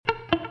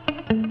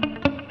Welcome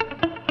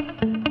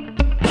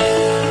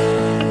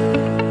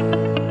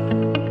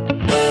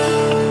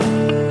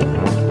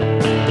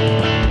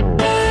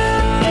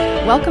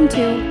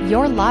to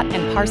Your Lot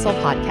and Parcel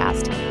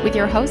podcast with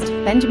your host,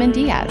 Benjamin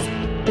Diaz,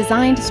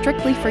 designed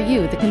strictly for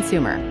you, the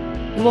consumer.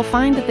 You will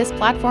find that this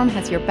platform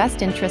has your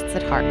best interests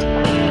at heart.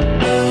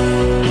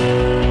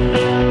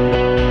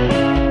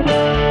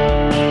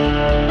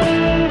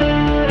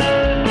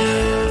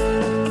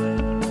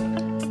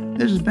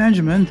 This is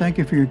Benjamin. Thank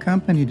you for your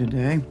company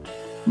today.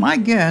 My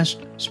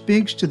guest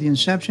speaks to the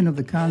inception of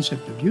the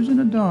concept of using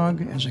a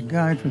dog as a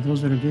guide for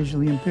those that are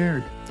visually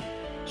impaired.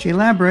 She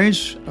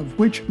elaborates of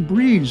which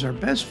breeds are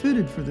best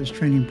fitted for this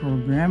training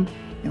program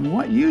and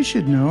what you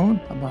should know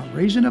about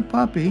raising a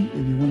puppy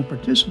if you want to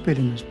participate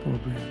in this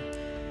program.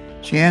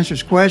 She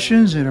answers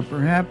questions that are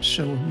perhaps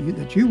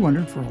that you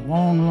wondered for a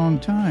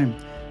long time.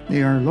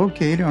 They are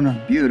located on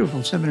a beautiful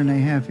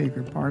 7.5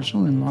 acre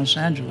parcel in Los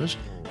Angeles,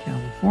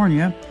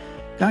 California.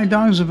 Guide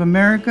Dogs of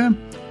America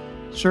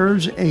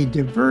serves a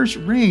diverse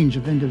range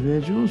of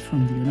individuals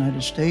from the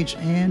United States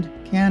and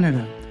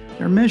Canada.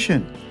 Their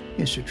mission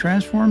is to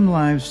transform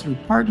lives through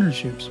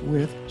partnerships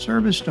with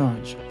service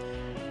dogs.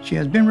 She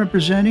has been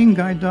representing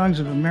Guide Dogs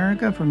of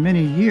America for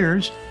many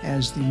years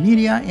as the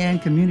media and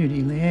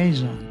community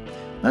liaison.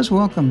 Let's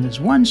welcome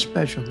this one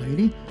special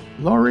lady,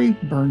 Lori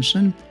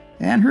Bernson,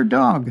 and her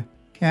dog,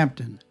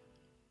 Captain.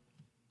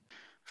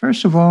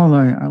 First of all,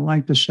 I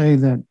like to say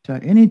that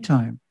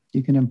anytime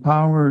you can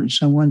empower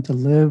someone to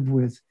live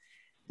with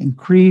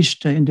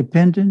increased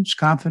independence,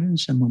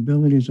 confidence, and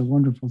mobility is a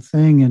wonderful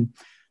thing. And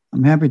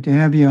I'm happy to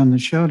have you on the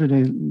show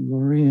today,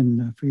 Lori,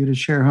 and for you to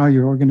share how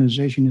your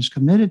organization is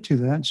committed to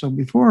that. So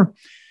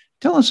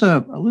tell us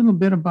a little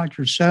bit about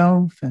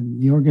yourself and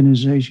the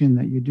organization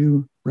that you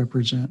do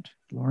represent,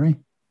 Lori.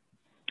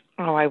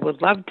 Oh, I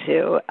would love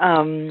to.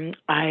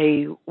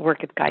 I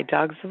work at Guide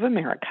Dogs of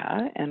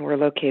America, and we're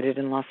located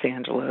in Los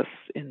Angeles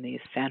in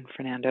the San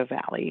Fernando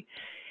Valley.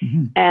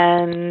 Mm-hmm.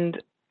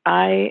 And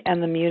I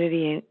am the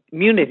media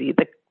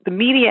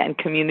and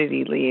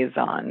community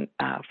liaison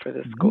for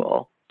the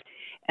school.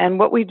 And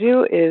what we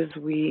do is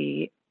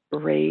we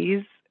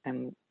raise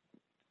and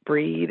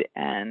breed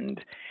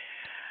and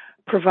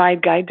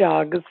provide guide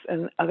dogs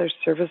and other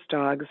service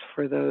dogs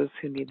for those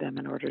who need them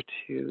in order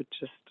to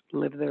just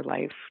live their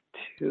life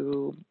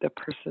to the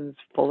person's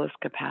fullest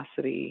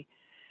capacity.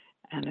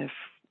 And if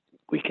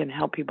we can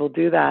help people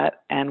do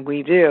that, and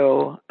we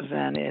do,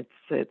 then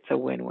it's a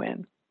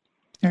win-win.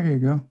 There you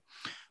go.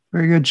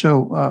 Very good.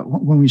 So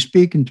when we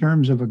speak in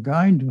terms of a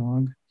guide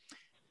dog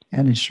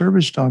and a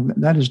service dog,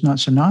 that is not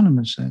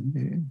synonymous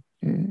then?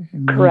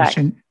 Correct.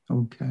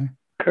 Okay.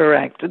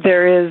 Correct.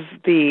 There is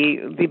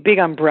the big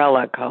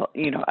umbrella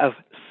of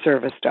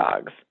service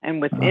dogs. And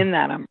within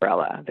that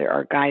umbrella, there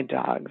are guide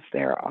dogs.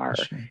 There are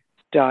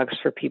dogs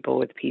for people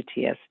with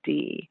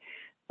PTSD.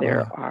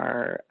 There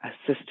are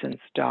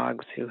assistance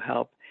dogs who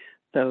help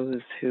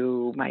those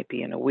who might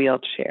be in a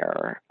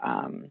wheelchair.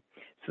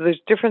 So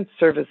there's different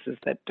services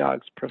that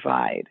dogs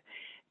provide.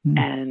 Mm-hmm.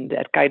 And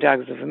at Guide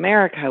Dogs of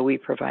America, we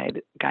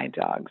provide guide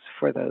dogs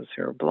for those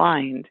who are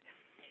blind.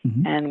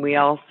 Mm-hmm. And we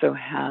also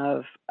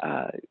have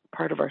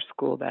part of our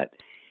school that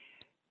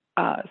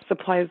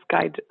supplies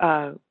guide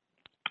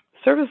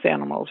service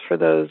animals for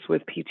those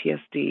with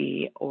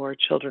PTSD or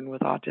children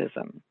with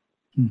autism.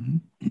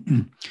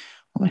 Mm-hmm.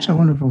 Well, that's a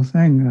wonderful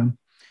thing.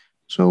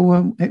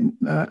 So,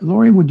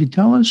 Lori, would you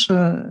tell us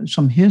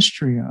some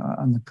history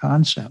on the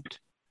concept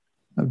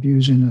of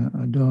using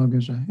a dog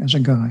as a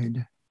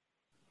guide?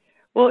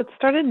 Well, it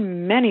started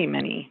many,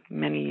 many,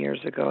 many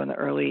years ago in the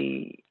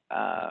early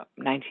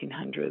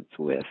 1900s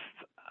with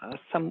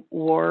some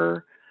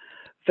war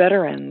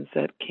veterans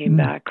that came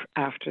back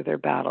after their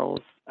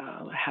battles,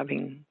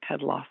 having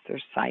had lost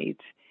their sight.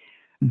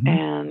 Mm-hmm.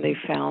 And they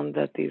found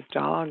that these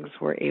dogs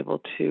were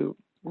able to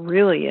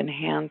really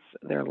enhance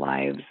their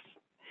lives,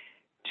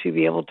 to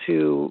be able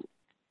to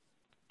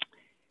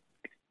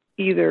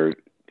either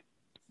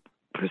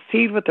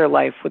proceed with their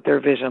life with their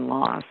vision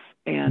loss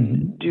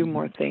and do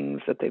more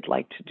things that they'd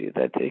like to do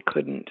that they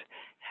couldn't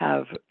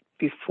have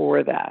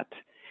before that.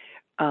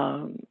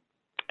 And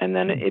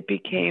then it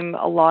became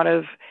a lot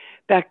of,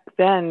 back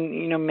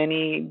then,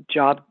 many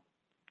jobs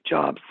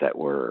that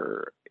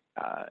were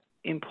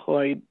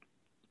employed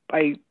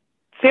by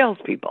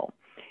salespeople.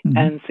 Mm-hmm.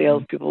 And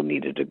salespeople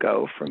needed to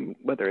go from,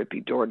 whether it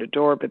be door to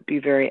door, but be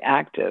very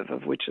active,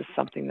 of which is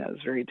something that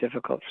was very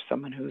difficult for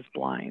someone who is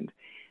blind,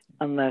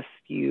 unless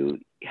you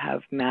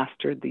have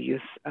mastered the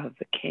use of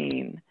the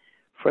cane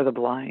for the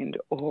blind,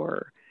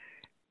 or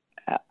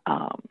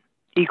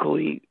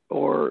equally,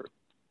 or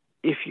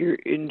if your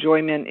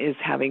enjoyment is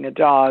having a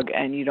dog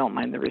and you don't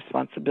mind the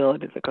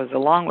responsibility that goes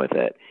along with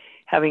it,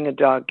 having a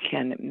dog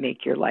can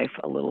make your life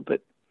a little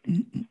bit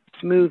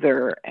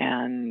smoother.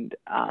 And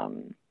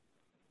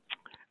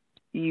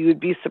you would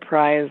be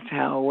surprised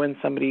how when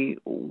somebody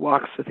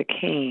walks with a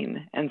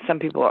cane, and some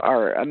people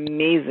are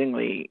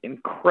amazingly,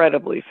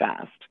 incredibly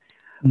fast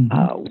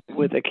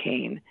with a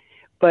cane,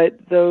 but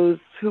those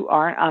who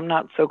aren't, I'm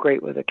not so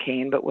great with a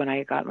cane, but when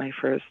I got my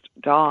first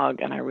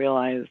dog and I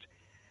realized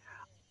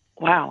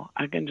wow,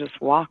 I can just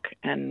walk,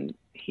 and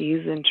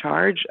he's in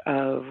charge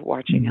of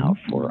watching out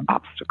for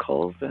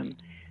obstacles and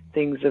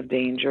things of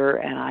danger,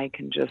 and I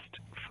can just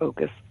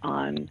focus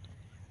on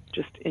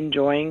just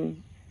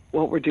enjoying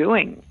what we're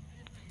doing.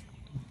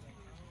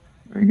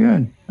 Very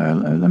good.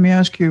 Let me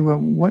ask you,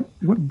 what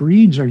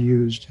breeds are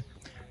used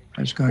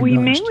as guide dogs? We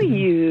mainly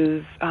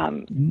use,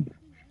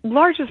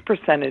 largest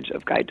percentage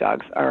of guide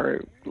dogs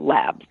are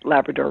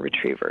Labrador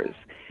Retrievers.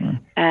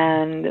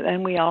 And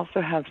then we also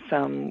have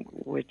some,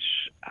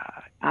 which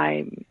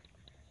I'm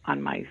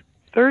on my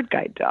third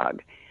guide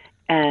dog,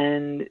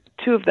 and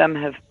two of them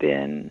have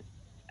been,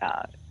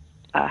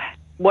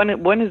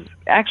 one is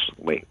actually,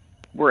 wait,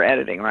 we're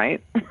editing,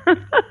 right?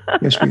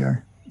 Yes, we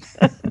are.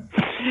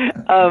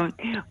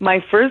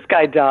 My first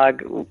guide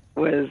dog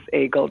was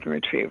a Golden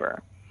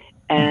Retriever,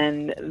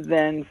 and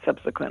then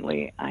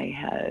subsequently I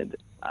had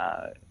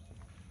a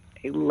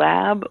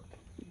Lab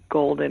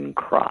Golden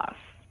Cross.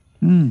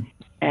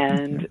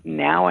 And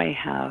now I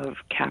have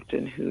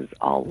Captain, who's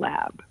all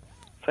Lab.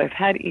 So I've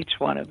had each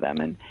one of them.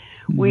 And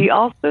we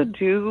also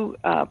do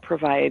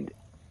provide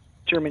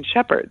German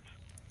Shepherds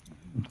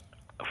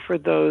for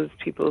those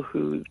people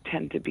who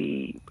tend to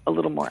be a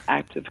little more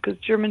active, because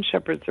German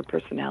Shepherds, their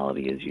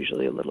personality is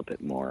usually a little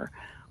bit more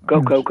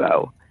go, go,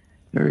 go.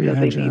 Very so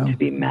agile. They need to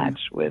be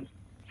matched with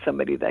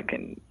somebody that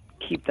can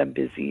keep them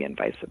busy, and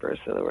vice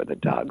versa, or the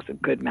dog's a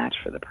good match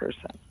for the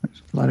person.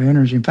 A lot of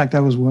energy. In fact, I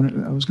was going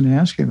to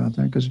ask you about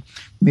that, because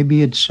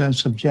maybe it's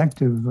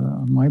subjective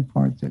on my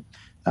part that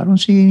I don't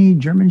see any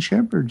German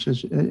Shepherds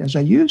as I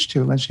used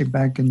to, let's say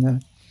back in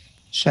the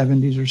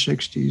 70s or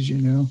 60s, you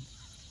know.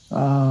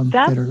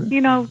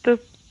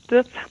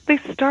 They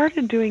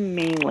started doing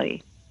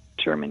mainly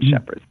German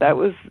Shepherds. That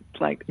was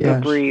like the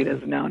breed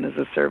is known as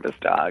a service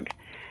dog.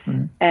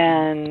 Right.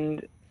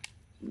 And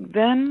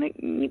then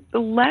the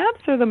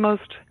Labs are the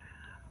most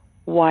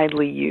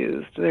widely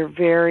used. They're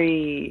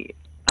very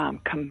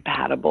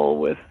compatible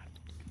with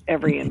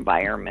every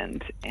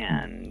environment,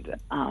 and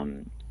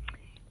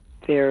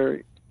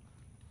they're,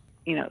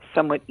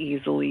 somewhat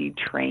easily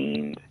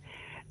trained.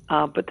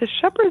 But the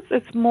Shepherds,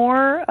 it's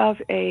more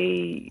of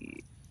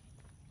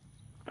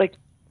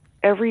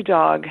every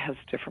dog has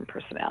a different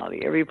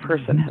personality. Every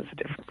person has a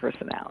different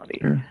personality.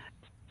 Sure.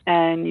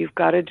 And you've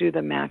got to do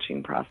the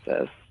matching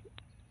process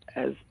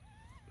as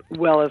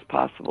well as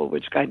possible,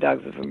 which Guide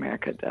Dogs of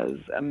America does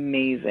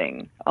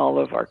amazing. All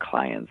of our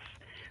clients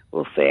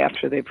will say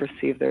after they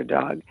perceive their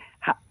dog,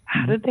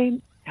 how did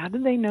they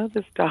know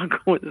this dog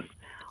was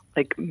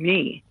like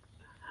me?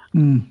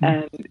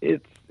 And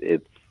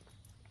it's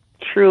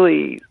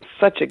truly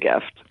such a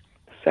gift.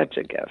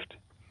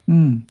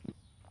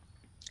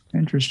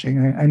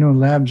 Interesting. I know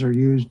Labs are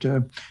used.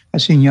 I've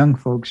seen young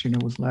folks,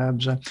 with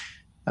Labs.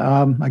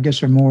 I guess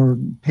they're more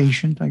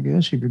patient. I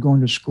guess if you're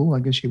going to school, I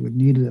guess you would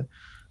need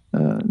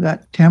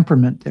that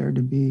temperament there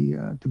to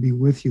be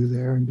with you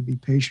there and to be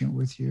patient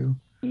with you.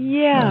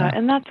 Yeah,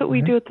 and that's what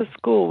we do at the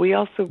school. We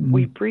also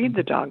we breed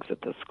the dogs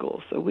at the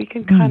school, so we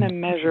can kind of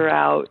measure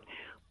out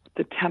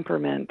the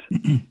temperament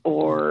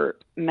or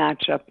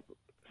match up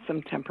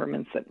some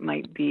temperaments that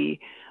might be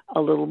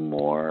a little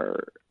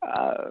more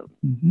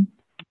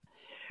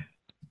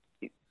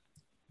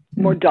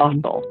more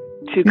docile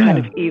to kind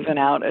of even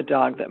out a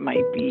dog that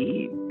might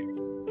be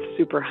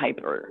super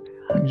hyper.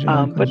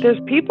 Exactly. But there's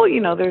people,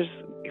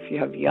 if you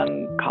have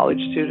young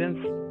college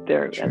students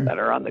that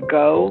are on the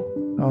go,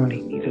 they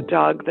need a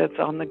dog that's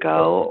on the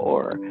go,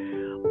 or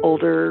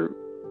older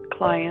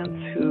clients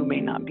who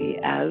may not be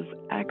as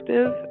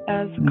active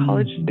as a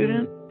college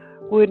student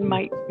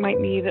might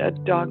need a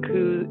dog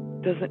who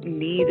doesn't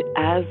need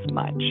as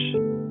much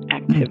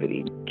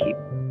activity to keep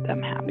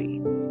them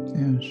happy.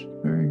 Yes,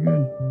 very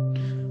good.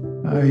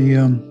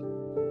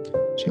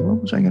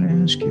 What was I going to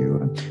ask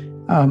you?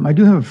 I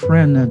do have a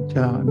friend that,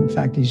 in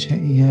fact,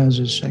 he has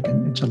his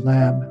second. It's a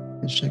Lab,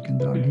 his second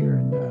dog here,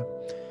 and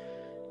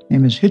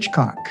name is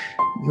Hitchcock.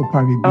 You'll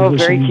probably be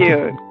listening.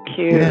 Very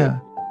cute. Yeah,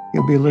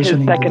 you'll be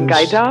listening. His second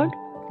guide dog.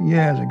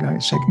 Yeah,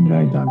 second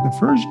guide dog. The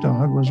first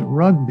dog was a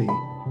Rugby.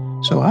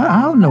 So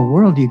how in the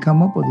world do you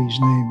come up with these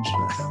names?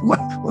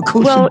 What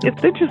goes into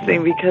it's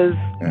interesting because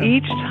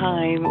each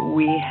time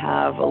we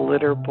have a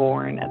litter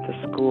born at the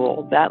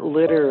school, that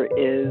litter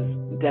is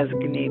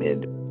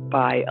designated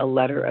by a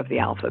letter of the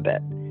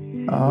alphabet.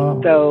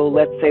 So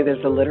let's say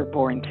there's a litter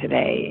born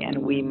today,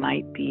 and we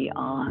might be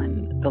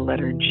on the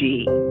letter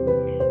G.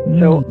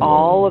 So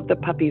all of the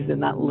puppies in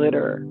that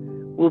litter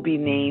will be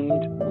named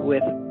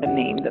with a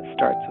name that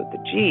starts with the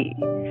G.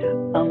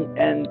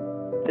 And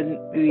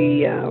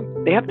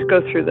they have to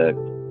go through the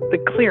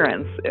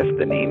clearance if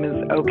the name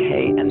is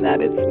okay and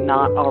that it's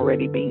not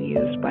already being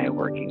used by a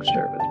working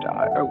service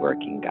dog or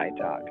working guide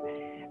dog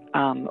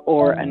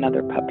or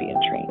another puppy in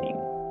training.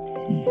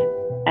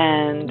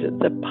 And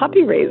the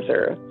puppy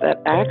raiser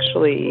that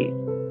actually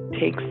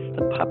takes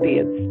the puppy,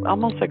 it's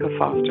almost like a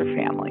foster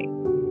family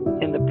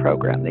in the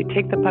program. They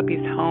take the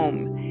puppies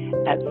home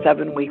at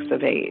 7 weeks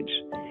of age,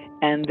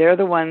 and they're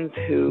the ones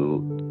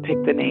who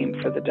pick the name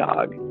for the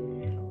dog.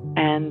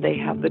 and they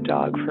have the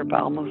dog for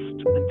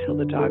almost until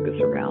the dog is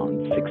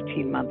around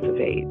 16 months of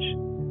age.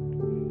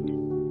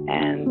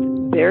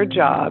 And their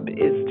job is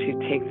to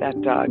take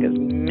that dog as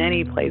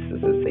many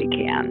places as they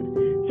can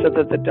so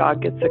that the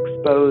dog gets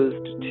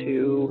exposed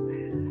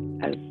to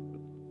as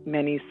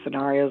many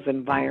scenarios,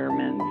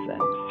 environments,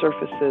 and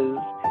surfaces,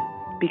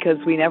 because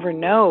we never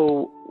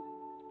know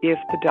if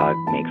the dog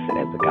makes it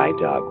as a guide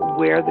dog,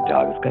 where the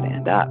dog is going to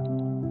end up.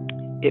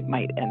 It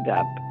might end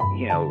up,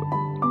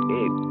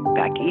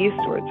 back east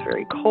where it's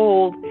very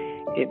cold.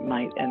 It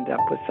might end up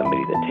with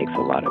somebody that takes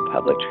a lot of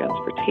public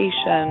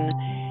transportation.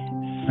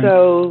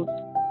 So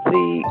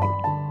the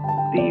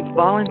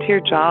volunteer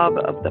job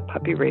of the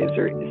puppy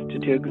raiser is to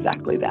do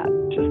exactly that.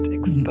 Just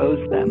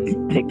expose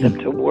them, take them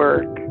to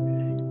work,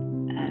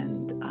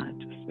 and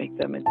just make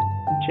them a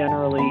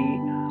generally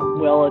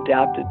well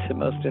adapted to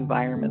most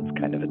environments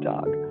kind of a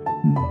dog.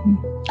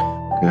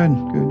 Good.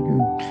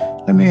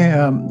 Let me,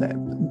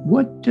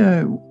 what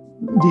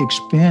the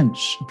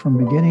expense from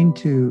beginning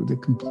to the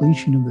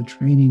completion of the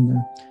training,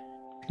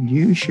 can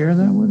you share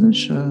that with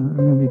us? I don't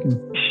know if you can.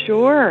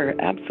 Sure,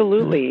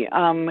 absolutely.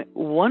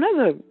 One of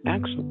the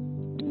actual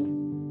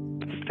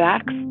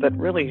facts that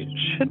really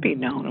should be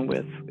known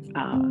with,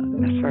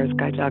 as far as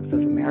Guide Dogs of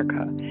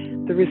America,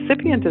 the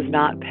recipient does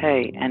not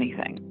pay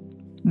anything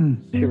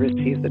to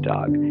receive the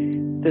dog.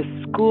 The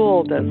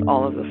school does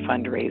all of the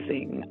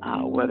fundraising,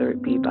 whether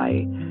it be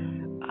by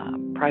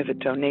private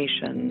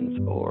donations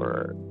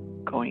or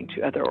going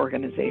to other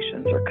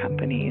organizations or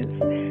companies,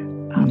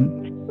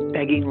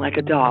 begging like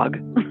a dog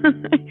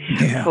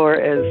for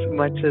as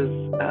much as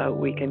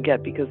we can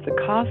get, because the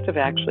cost of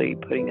actually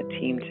putting a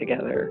team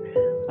together,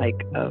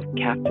 like of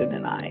Captain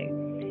and I,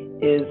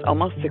 is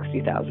almost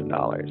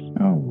 $60,000.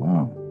 Oh,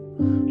 wow.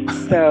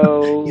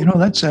 So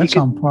that's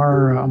on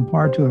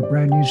par to a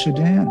brand new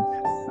sedan.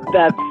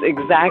 That's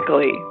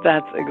exactly.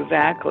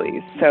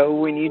 So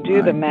when you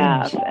do the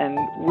math, and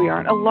we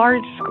aren't a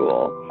large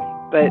school,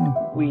 but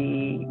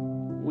we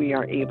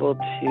are able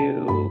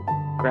to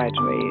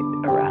graduate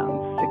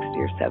around 60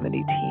 or 70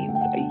 teams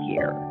a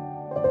year.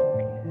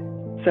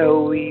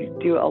 So we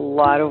do a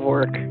lot of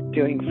work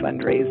doing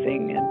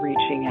fundraising and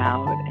reaching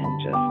out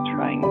and just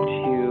trying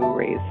to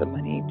raise the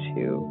money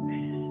to,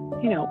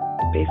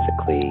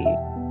 basically,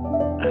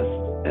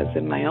 as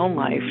in my own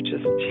life,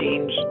 just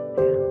change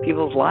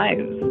people's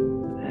lives.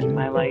 And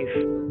my life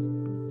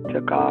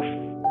took off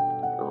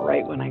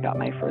right when I got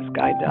my first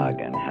guide dog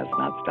and has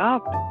not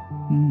stopped.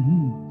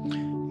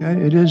 Yeah,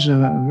 it is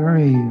a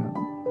very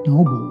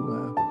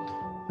noble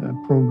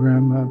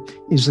program.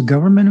 Is the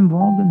government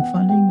involved in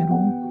funding at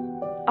all?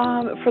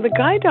 For the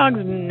guide dogs,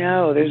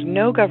 no. There's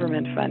no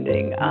government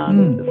funding.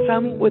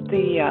 Some with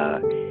the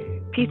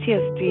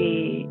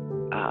PTSD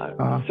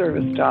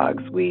service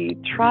dogs, we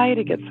try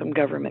to get some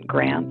government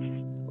grants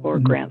or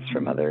grants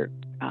from other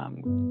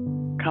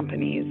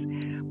companies.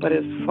 But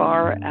as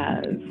far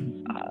as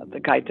the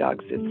guide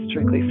dogs, it's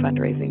strictly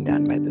fundraising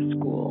done by the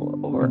school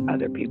or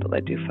other people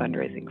that do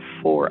fundraising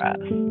for us.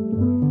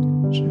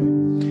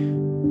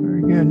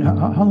 Very good.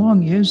 How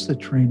long is the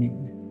training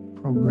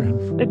program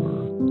for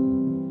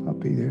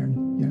puppy there?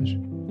 Yes.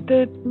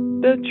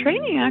 The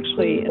training,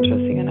 actually,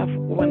 interesting enough,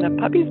 when the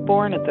puppy's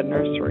born at the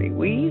nursery,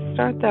 we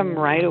start them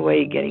right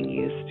away getting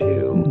used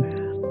to,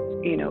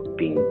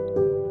 being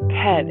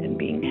pet and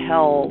being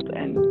held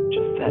and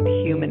just that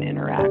human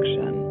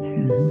interaction.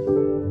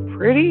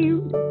 Pretty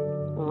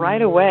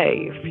right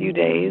away, a few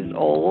days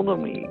old,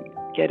 and we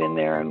get in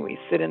there and we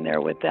sit in there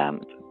with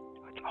them.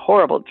 It's a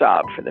horrible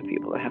job for the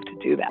people that have to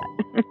do that.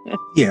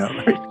 Yeah,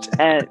 right.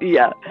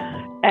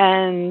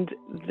 And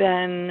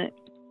then,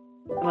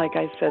 like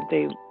I said,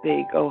 they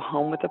go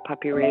home with the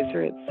puppy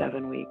raiser at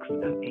 7 weeks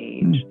of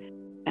age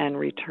and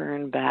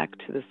return back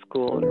to the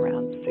school at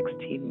around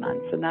 16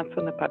 months. And that's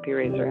when the puppy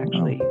raiser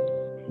actually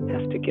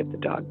has to give the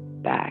dog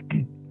back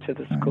to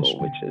the school,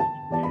 which is,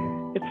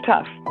 it's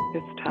tough.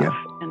 Yeah.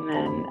 And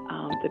then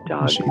the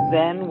dog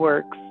then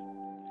works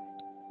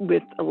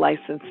with a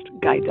licensed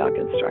guide dog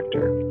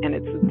instructor. And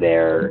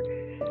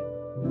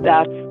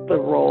that's the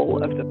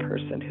role of the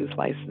person who's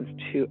licensed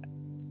to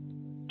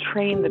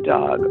train the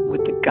dog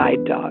with the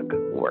guide dog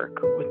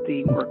work, with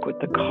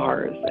the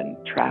cars and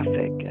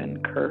traffic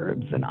and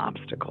curbs and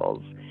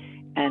obstacles,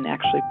 and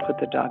actually put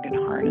the dog in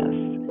harness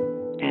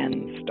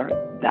and start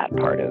that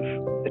part of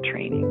the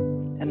training.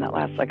 And that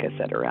lasts, like I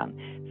said, around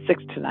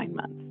 6 to 9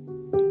 months.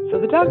 So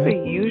the dogs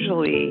are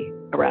usually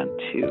around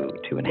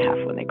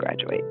 2.5 when they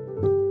graduate.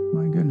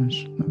 My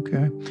goodness.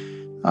 Okay.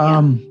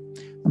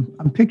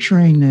 I'm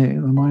picturing,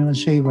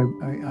 let's say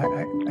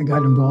I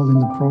got involved in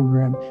the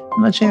program.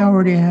 And let's say I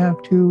already have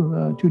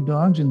two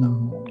dogs in the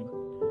home.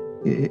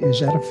 Is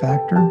that a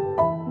factor?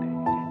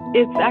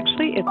 If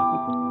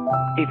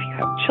you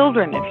have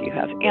children, if you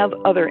have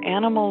other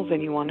animals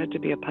and you wanted to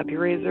be a puppy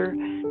raiser,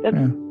 that's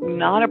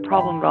not a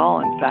problem at all.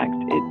 In fact,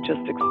 it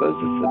just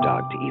exposes the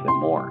dog to even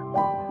more.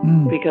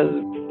 Because,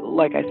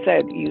 like I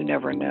said, you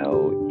never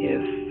know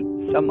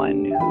if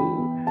someone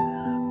who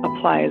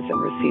applies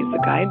and receives a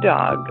guide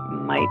dog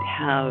might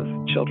have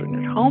children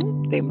at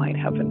home They might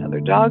have another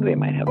dog. They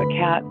might have a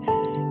cat.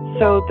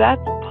 So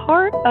that's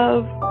part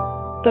of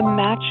the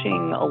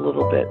matching a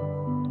little bit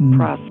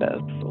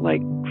process.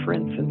 Like, for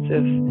instance,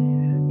 if,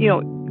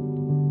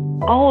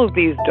 all of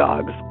these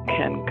dogs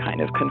can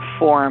kind of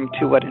conform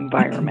to what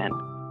environment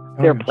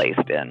they're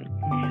placed in.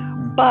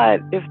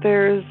 But if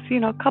there's,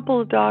 a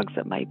couple of dogs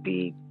that might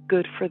be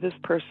good for this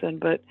person,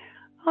 but,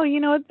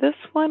 this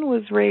one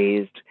was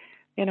raised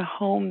in a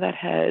home that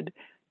had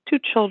 2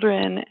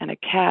 children and a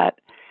cat,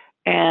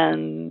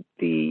 and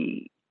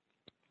the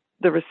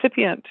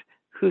recipient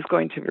who's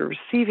going to be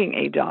receiving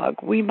a dog,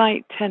 we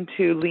might tend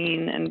to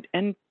lean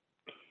and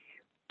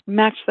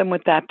match them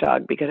with that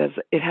dog because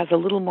it has a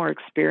little more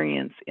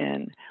experience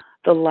in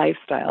the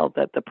lifestyle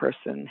that the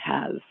person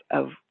has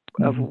of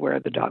where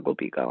the dog will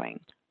be going.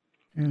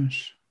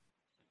 Yes.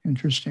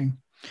 Interesting.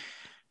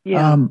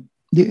 Yeah.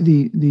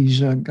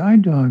 These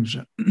guide dogs,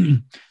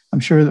 I'm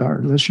sure that our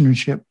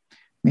listenership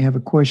may have a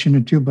question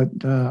or two, but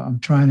I'm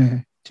trying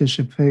to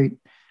anticipate.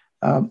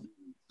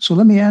 So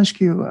let me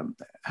ask you,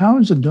 how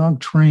is a dog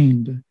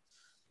trained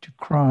to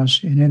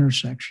cross an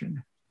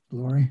intersection,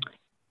 Lori?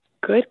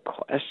 Good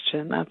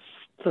question.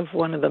 That's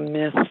one of the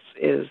myths,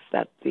 is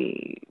that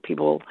the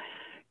people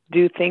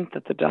do think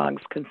that the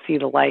dogs can see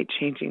the light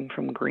changing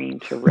from green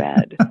to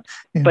red,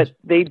 yes. But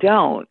they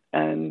don't.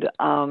 And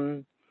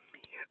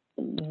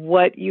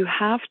what you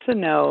have to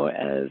know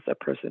as a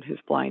person who's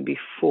blind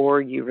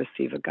before you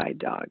receive a guide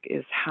dog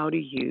is how to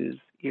use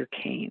your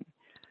cane.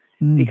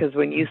 Because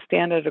when you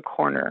stand at a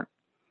corner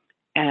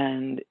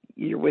and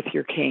you're with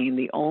your cane,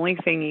 the only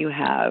thing you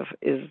have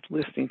is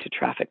listening to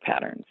traffic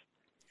patterns.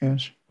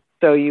 Yes.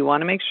 So you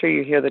want to make sure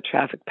you hear the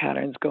traffic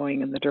patterns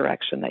going in the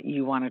direction that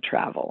you want to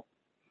travel.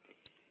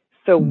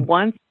 So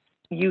once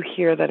you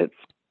hear that it's,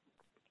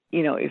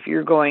 if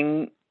you're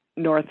going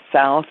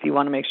north-south, you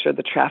want to make sure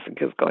the traffic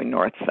is going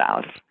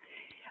north-south.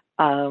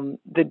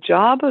 The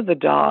job of the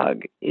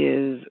dog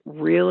is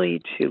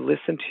really to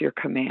listen to your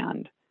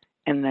command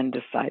and then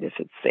decide if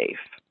it's safe.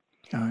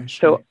 I see.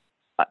 So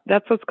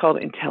that's what's called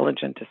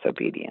intelligent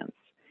disobedience.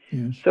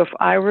 Yes. So if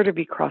I were to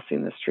be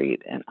crossing the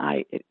street and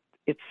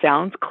it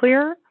sounds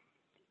clear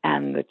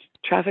and the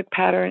traffic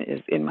pattern is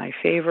in my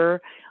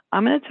favor,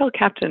 I'm going to tell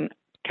Captain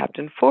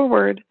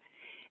forward.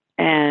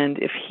 And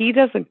if he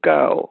doesn't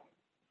go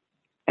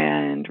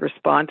and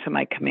respond to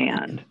my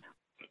command,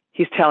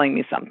 he's telling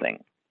me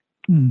something.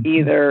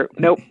 Either,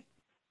 nope,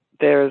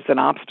 there's an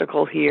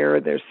obstacle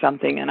here, there's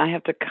something, and I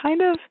have to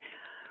kind of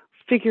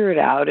figure it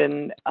out.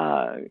 And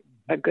a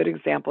good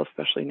example,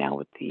 especially now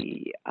with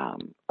the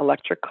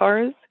electric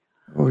cars,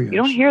 you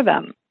don't hear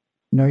them.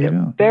 No, you they're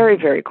don't. Very,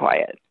 very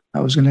quiet.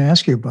 I was going to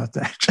ask you about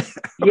that.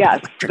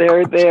 Yes,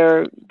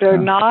 they're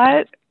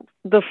not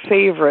the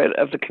favorite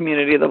of the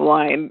community of the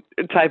blind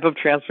type of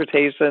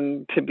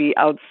transportation to be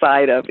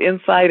outside of.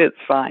 Inside, it's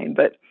fine,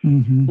 but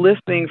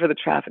listening for the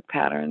traffic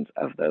patterns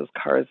of those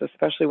cars,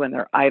 especially when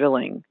they're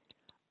idling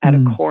at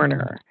a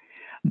corner,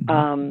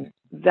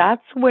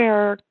 that's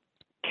where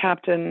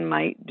Captain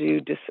might do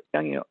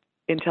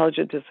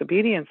intelligent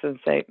disobedience and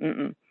say,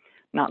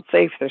 not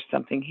safe, there's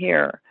something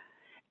here.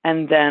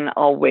 And then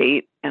I'll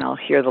wait and I'll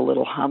hear the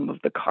little hum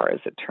of the car as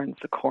it turns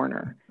the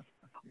corner.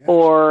 Yes.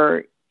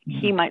 Or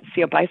he might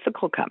see a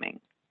bicycle coming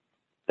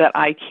that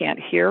I can't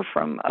hear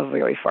from a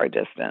very far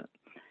distance,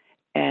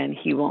 and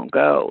he won't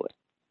go.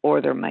 Or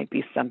there might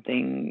be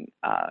something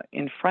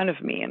in front of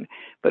me.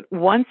 But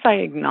once I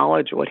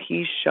acknowledge what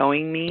he's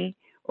showing me,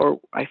 or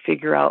I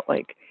figure out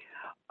like,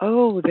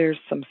 oh, there's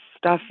some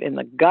stuff in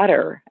the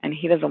gutter and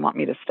he doesn't want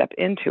me to step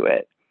into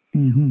it.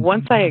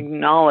 Once I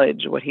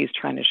acknowledge what he's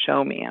trying to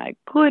show me, and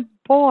good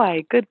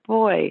boy,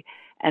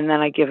 and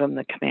then I give him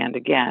the command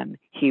again,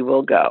 he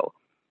will go.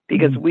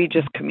 Because we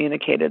just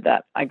communicated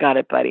that, I got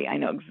it, buddy. I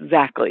know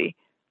exactly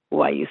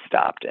why you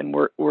stopped, and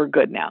we're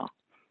good now.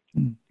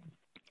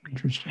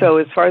 Interesting. So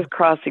as far as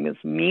crossing,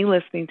 it's me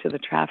listening to the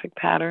traffic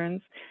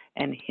patterns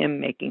and him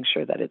making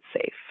sure that it's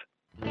safe.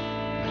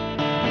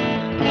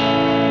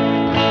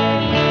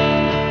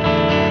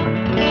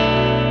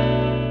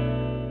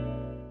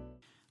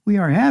 We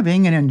are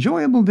having an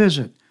enjoyable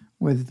visit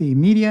with the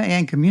media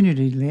and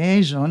community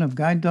liaison of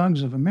Guide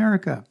Dogs of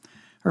America.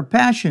 Her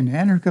passion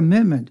and her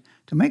commitment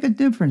to make a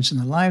difference in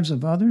the lives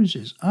of others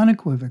is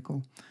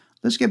unequivocal.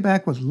 Let's get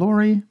back with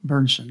Lori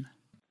Bernson.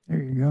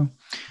 There you go.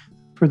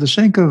 For the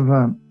sake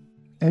of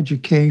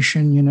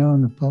education,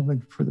 and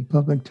for the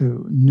public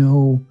to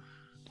know,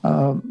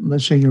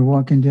 let's say you're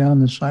walking down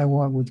the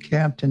sidewalk with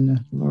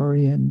Captain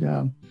Lori and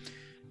a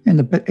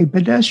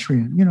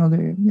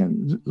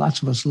pedestrian.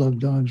 Lots of us love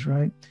dogs,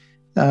 right?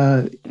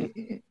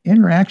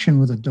 Interaction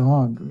with a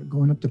dog,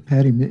 going up to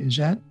pet him, is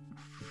that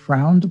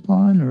frowned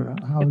upon, or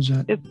how is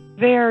that? It's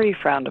very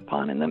frowned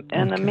upon, and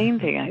the main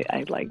thing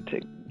I'd like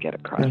to get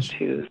across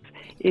too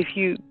is if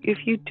you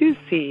do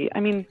see,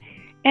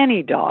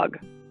 any dog,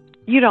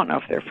 you don't know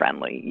if they're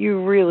friendly. You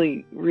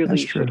really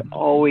should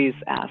always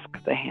ask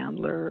the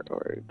handler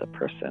or the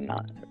person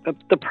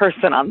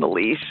on the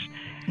leash.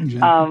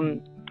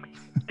 Exactly.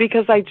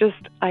 Because I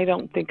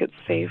don't think it's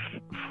safe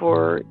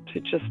to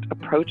just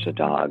approach a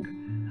dog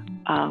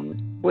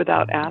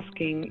without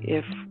asking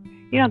if,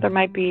 there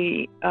might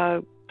be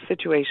a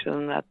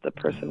situation that the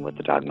person with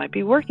the dog might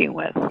be working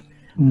with,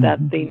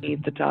 that they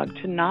need the dog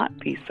to not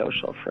be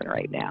social for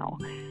right now.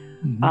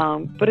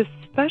 But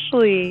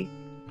especially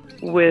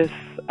with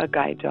a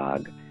guide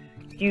dog,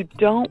 you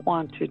don't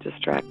want to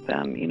distract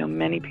them.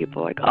 Many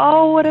people are like,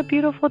 oh, what a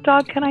beautiful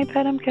dog. Can I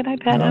pet him? Can I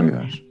pet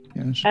him?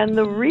 Yes. And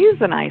the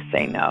reason I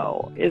say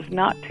no is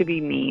not to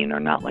be mean or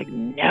not like,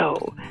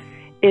 no.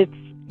 It's,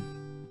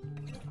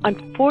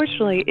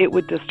 unfortunately, it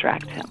would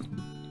distract him.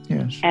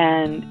 Yes.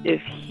 And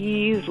if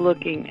he's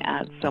looking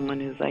at someone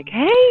who's like,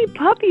 hey,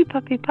 puppy,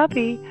 puppy,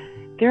 puppy,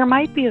 there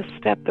might be a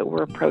step that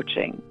we're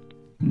approaching.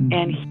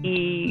 And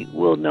he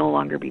will no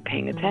longer be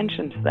paying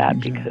attention to that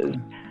because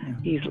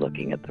he's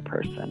looking at the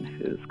person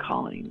who's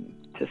calling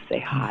to say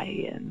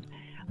hi. And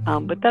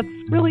but that's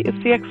really, it's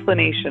the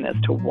explanation as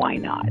to why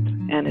not.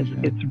 And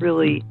it's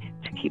really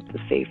to keep the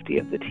safety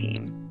of the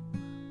team.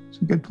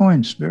 Some good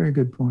points, very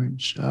good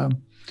points.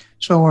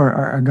 So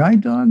are guide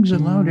dogs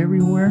allowed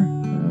everywhere?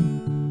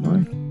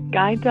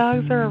 Guide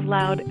dogs are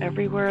allowed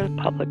everywhere the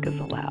public is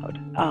allowed.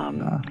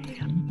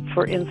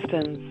 For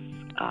instance,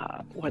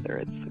 whether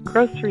it's a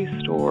grocery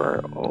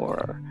store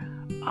or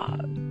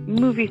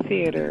movie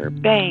theater,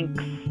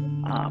 banks,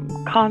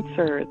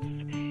 concerts,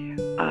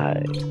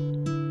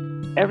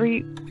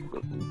 every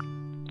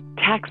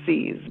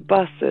taxis,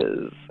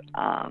 buses,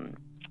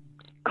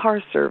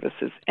 car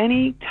services,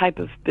 any type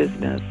of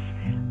business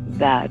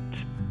that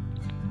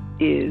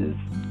is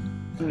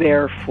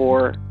there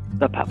for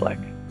the public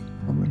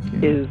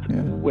is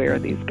where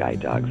these guide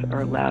dogs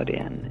are allowed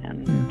in.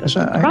 And the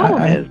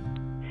problem is...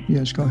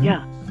 Yes, go ahead.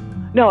 Yeah.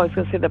 No, I was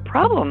going to say the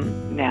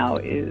problem now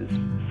is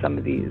some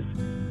of these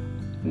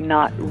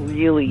not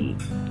really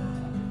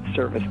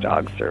service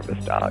dogs,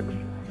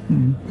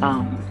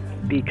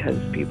 because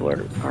people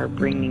are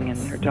bringing in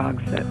their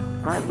dogs that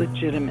aren't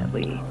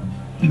legitimately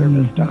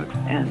service dogs.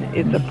 And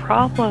it's a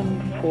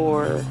problem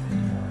for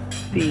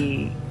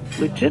the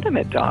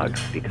legitimate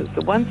dogs because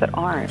the ones that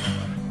aren't,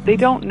 they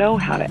don't know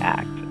how to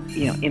act,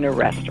 in a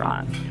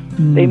restaurant.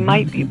 They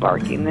might be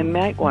barking. They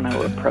might want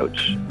to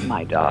approach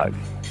my dog.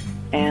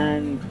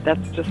 And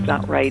that's just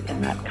not right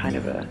in that kind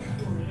of a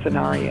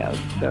scenario.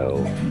 So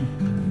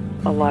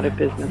a lot of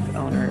business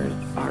owners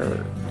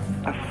are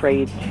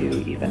afraid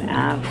to even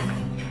ask,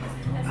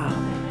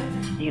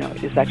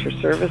 is that your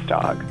service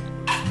dog?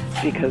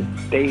 Because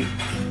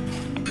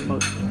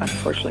most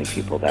unfortunately,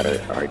 people that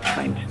are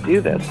trying to do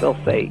this, they'll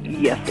say,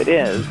 yes, it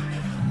is.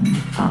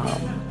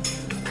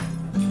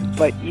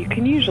 But you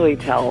can usually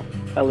tell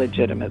a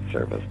legitimate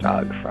service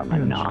dog from a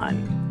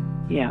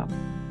non. Yeah.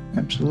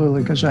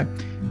 Absolutely. Because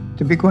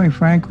to be quite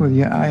frank with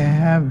you, I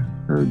have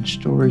heard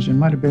stories. It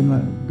might have been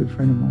a good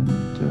friend of mine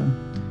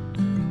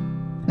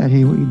that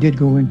he did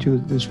go into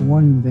this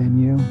one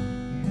venue,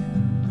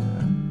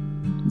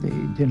 and they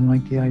didn't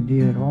like the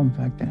idea at all. In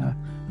fact,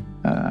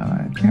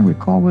 I can't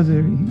recall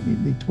whether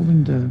they told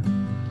him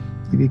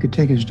if he could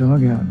take his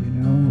dog out.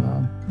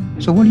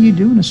 So what do you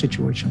do in a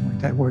situation like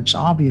that where it's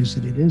obvious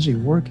that it is a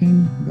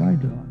working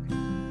guide dog?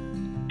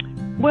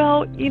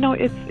 Well,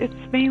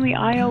 it's mainly,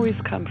 I always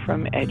come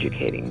from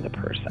educating the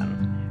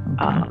person.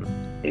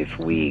 If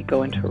we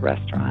go into a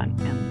restaurant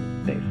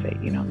and they say,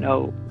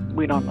 no,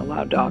 we don't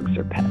allow dogs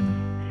or pets.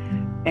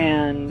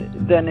 And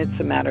then it's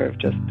a matter of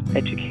just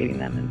educating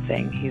them and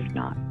saying, he's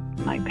not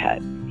my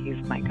pet,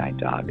 he's my guide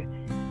dog.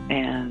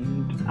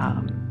 And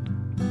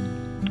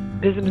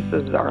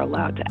businesses are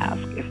allowed to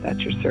ask if that's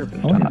your service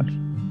dog.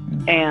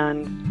 Yes.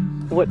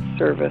 And what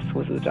service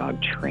was the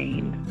dog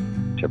trained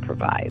to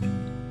provide?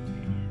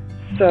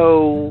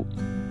 So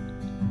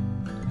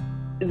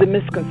the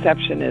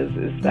misconception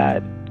is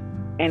that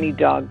any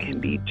dog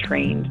can be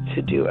trained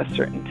to do a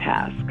certain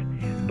task,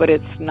 but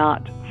it's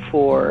not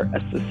for a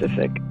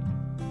specific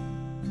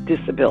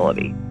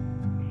disability.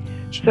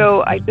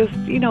 So I just,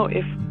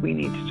 if we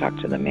need to talk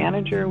to the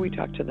manager, we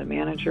talk to the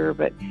manager,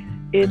 but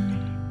it's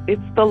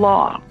the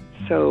law.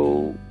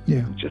 So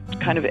just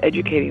kind of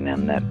educating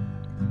them that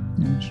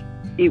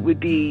it would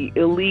be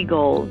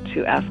illegal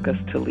to ask us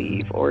to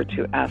leave or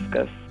to ask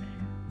us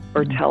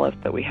or tell us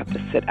that we have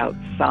to sit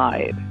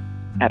outside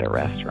at a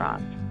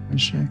restaurant. I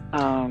see.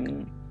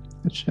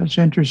 That's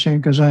interesting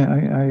because I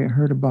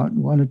heard about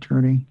one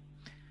attorney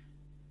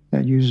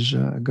that uses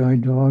a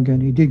guide dog,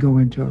 and he did go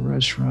into a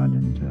restaurant,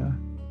 and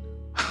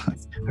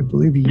I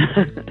believe he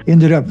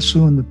ended up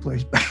suing the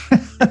place.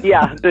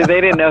 Yeah, they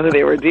didn't know who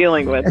they were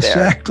dealing with there.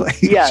 Exactly.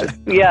 Yes,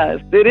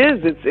 it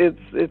is.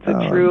 It's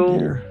a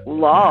true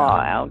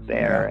law out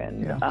there,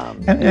 and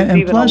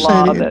even plus, a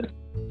law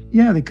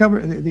they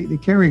cover. They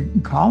carry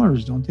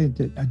collars, don't they?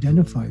 That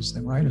identifies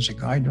them, right, as a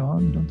guide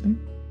dog, don't they?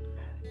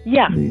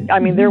 Yeah,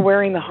 they're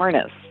wearing the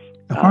harness.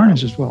 The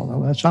harness as well.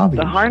 Well, that's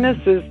obvious. The harness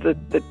is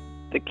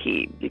the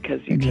key because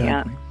you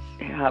can't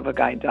have a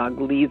guide dog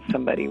lead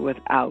somebody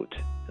without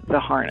the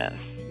harness.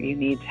 You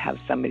need to have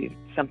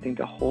something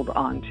to hold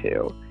on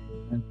to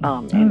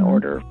in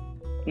order.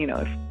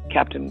 If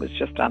Captain was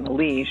just on a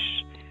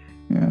leash,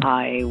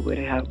 I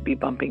would be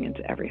bumping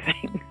into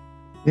everything.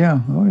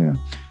 Yeah. Oh, yeah.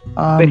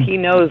 But he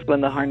knows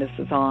when the harness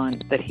is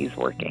on that he's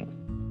working.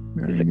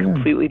 Very He's a good.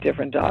 completely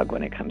different dog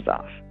when it comes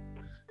off.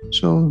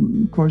 So,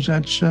 of course,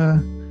 that's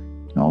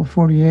all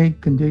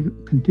 48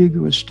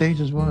 contiguous states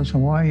as well as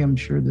Hawaii. I'm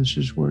sure this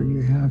is where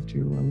you have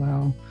to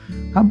allow.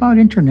 How about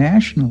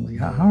internationally?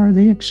 How are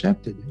they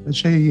accepted? Let's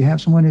say you have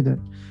somebody that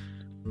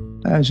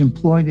is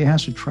employed, that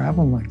has to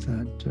travel like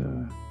that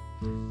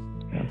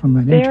from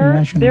an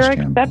international They're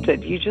standpoint.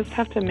 accepted. You just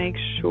have to make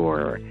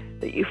sure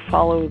that you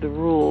follow the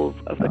rules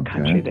of the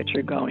country that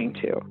you're going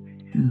to.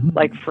 Mm-hmm.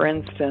 Like, for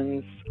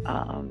instance,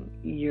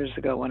 years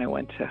ago when I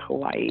went to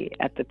Hawaii,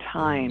 at the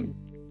time,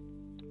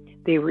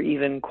 they were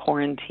even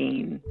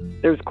quarantined.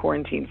 There was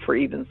quarantine for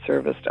even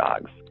service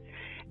dogs.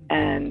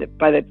 And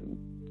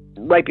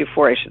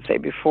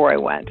before I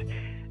went,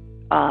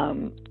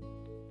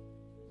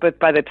 but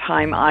by the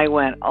time I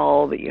went,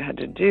 all that you had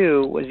to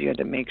do was you had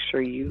to make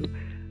sure you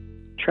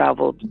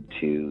traveled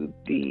to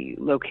the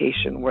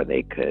location where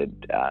they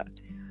could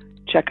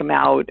check him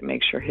out,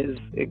 make sure his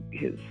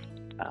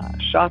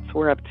shots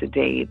were up to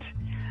date.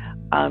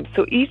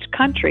 So each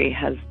country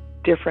has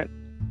different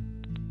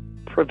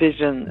but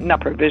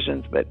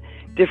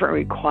different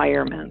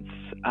requirements.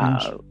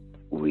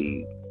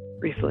 We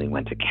recently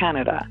went to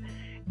Canada,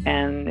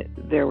 and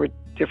there were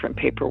different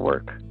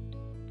paperwork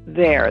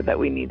there that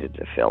we needed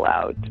to fill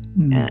out,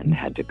 and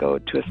had to go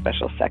to a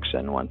special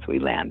section once we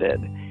landed.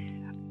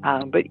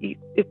 But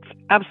it's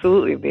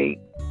absolutely,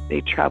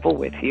 they travel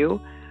with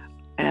you,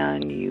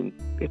 and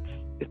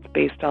it's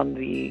based on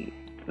the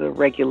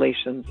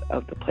regulations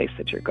of the place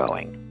that you're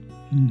going.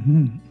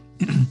 Mm-hmm.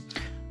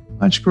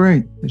 That's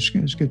great. It's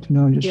good to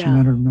know. Just a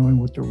matter of knowing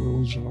what the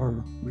rules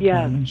are.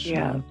 Yes.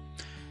 Yeah.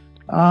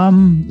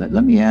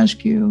 Let me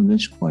ask you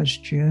this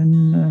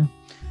question: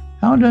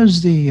 How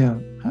does the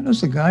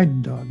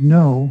guide dog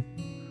know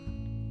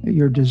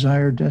your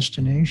desired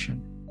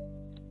destination?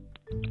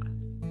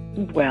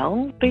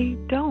 Well, they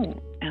don't,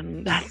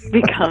 and that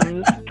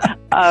becomes.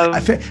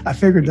 I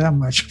figured that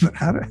much, but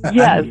how do?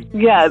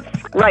 Yes,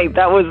 right.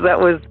 That was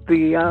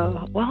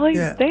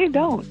the. They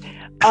don't.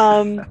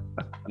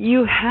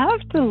 You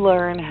have to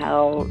learn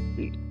how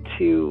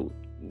to,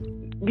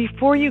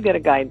 before you get a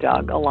guide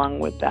dog, along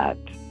with that,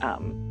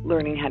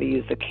 learning how to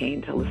use a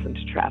cane to listen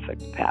to traffic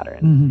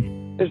patterns.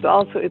 Mm-hmm. There's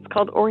also, it's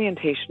called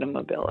orientation and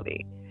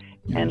mobility.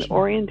 Yes. And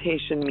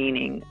orientation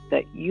meaning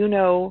that you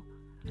know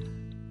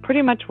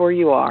pretty much where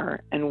you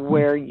are and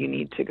where you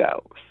need to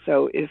go.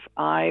 So if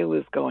I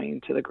was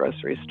going to the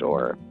grocery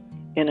store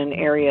in an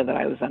area that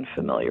I was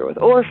unfamiliar with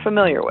or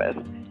familiar with,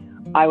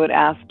 I would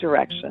ask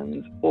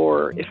directions,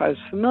 or if I was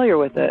familiar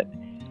with it,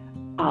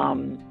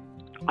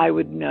 I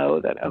would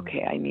know that,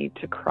 okay, I need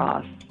to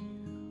cross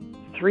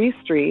 3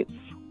 streets,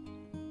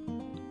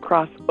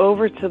 cross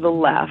over to the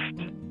left,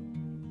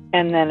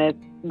 and then it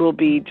will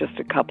be just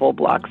a couple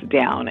blocks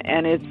down.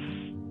 And it's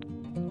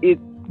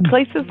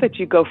places that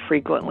you go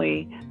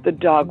frequently, the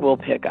dog will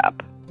pick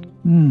up.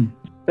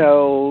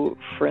 So,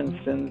 for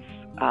instance,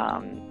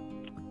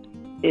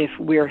 if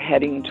we're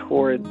heading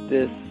toward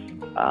this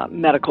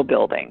medical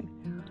building,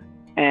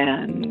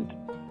 and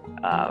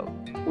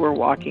we're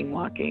walking,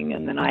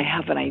 and then I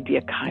have an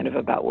idea kind of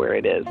about where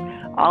it is,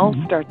 I'll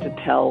start to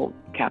tell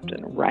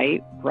Captain,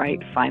 right,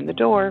 find the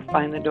door.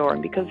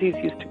 And because he's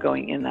used to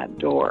going in that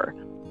door,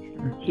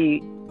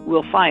 he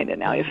will find it.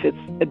 Now, if it's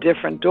a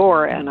different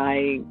door and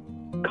I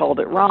called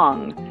it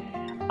wrong,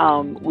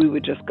 we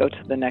would just go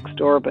to the next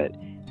door. But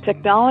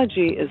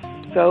technology is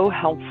so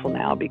helpful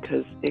now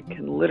because it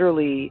can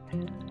literally,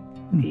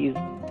 these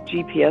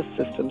GPS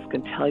systems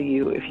can tell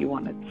you if you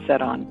want to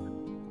set on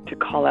to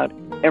call out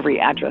every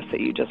address that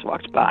you just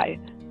walked by.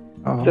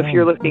 So if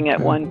you're looking at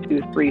 1,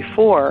 2, 3,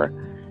 4,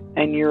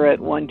 and you're at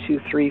 1, 2,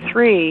 3,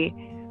 3,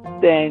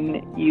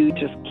 then you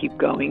just keep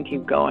going.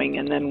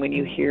 And then when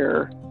you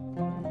hear,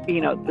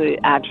 the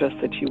address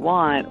that you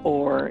want,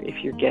 or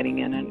if you're getting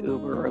in an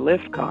Uber or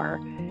Lyft car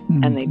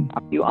and they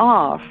drop you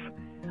off,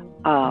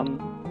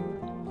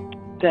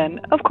 then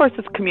of course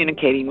it's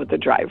communicating with the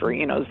driver,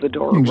 is the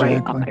door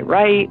right on my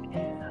right?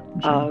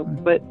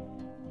 But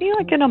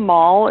like in a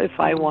mall, if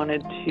I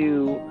wanted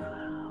to,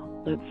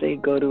 let's say,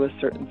 go to a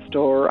certain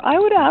store, I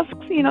would ask,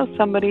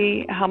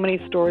 somebody how many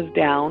stores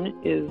down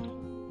is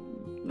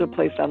the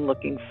place I'm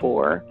looking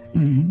for.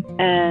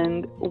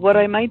 And what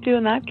I might do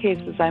in that case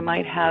is I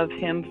might have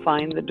him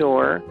find the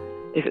door.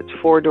 If it's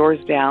 4 doors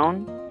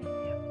down,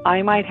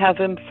 I might have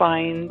him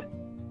find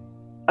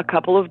a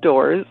couple of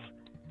doors.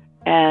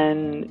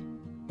 And,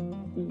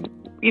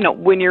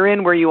 when you're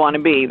in where you want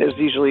to be, there's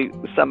usually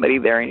somebody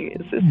there. And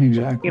is this,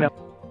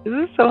 is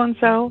this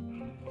so-and-so?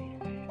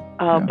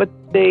 But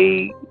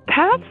the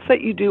paths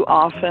that you do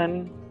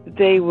often,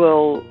 they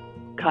will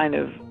kind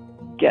of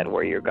get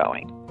where you're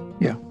going.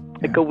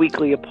 Like a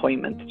weekly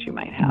appointment that you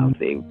might have.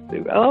 They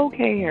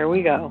okay, here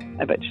we go.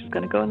 I bet she's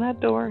going to go in that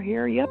door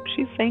here. Yep,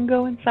 she's saying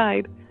go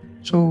inside.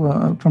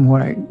 So from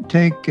what I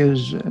take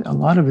is a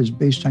lot of it is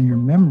based on your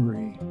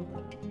memory.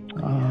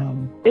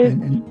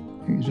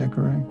 Is that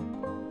correct?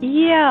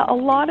 Yeah, a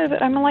lot of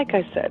it. I mean, like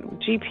I said,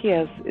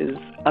 GPS is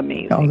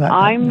amazing.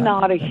 I'm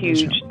not a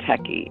huge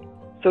techie,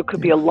 so it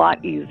could be a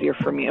lot easier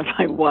for me if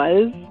I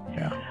was.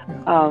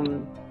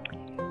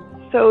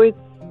 So it's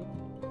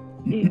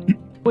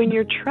when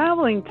you're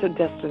traveling to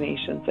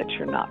destinations that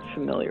you're not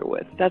familiar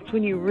with, that's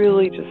when you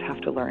really just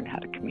have to learn how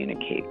to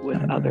communicate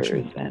with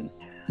others, and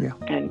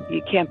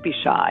you can't be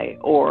shy,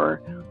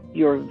 or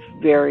you're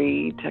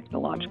very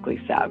technologically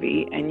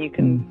savvy and you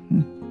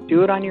can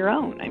do it on your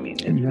own. I mean,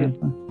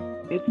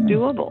 it's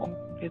doable.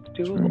 It's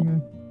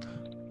doable.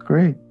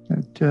 Great.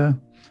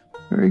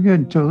 Very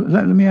good. So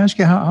let me ask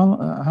you,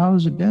 how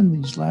has it been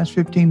these last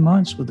 15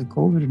 months with the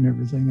COVID and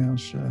everything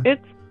else?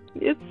 It's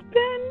been,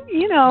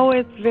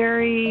 it's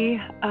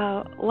very,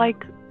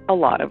 like a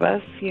lot of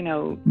us,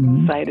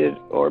 sighted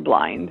or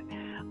blind,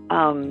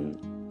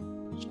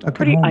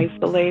 pretty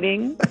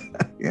isolating.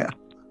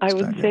 I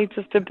would say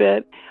just a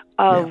bit.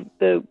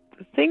 The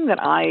thing that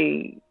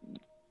I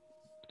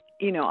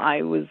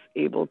was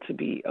able to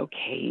be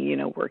okay,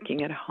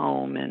 working at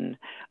home, and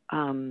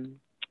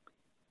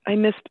I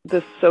missed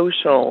the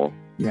social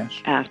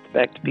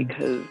aspect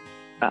because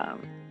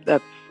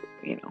that's,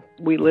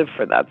 we live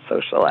for that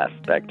social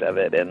aspect of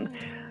it. And,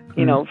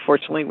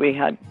 fortunately we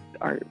had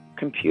our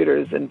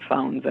computers and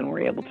phones and were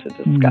able to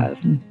discuss.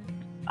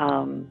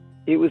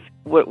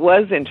 What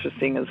was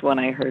interesting is when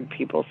I heard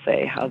people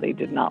say how they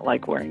did not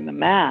like wearing the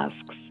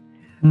masks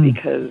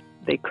because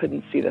they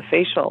couldn't see the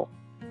facial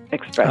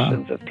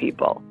expressions of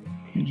people.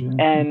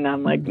 And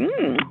I'm like,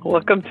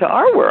 welcome to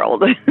our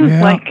world.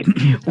 Like,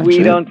 we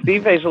don't see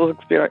facial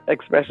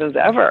expressions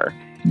ever.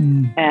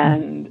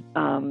 And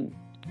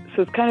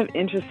so it's kind of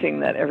interesting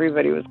that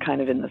everybody was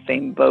kind of in the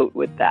same boat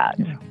with that.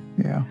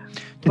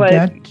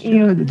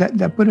 Did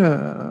that put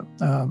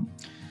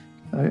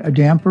a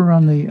damper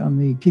on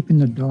the keeping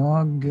the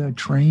dog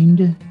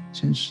trained,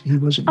 since he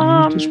wasn't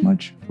used as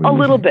much? A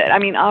little bit. I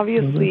mean,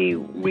 obviously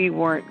we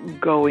weren't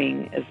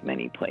going as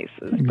many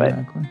places, but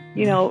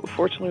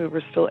fortunately we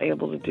were still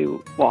able to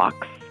do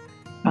walks.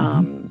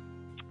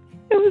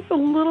 It was a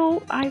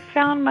little, I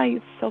found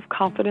my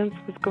self-confidence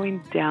was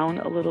going down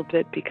a little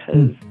bit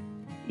because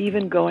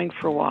even going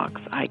for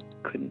walks, I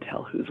couldn't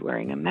tell who's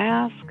wearing a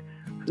mask,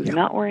 who's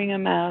not wearing a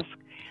mask.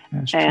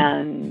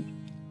 And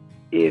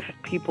if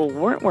people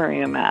weren't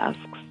wearing a mask,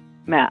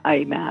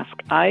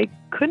 I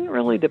couldn't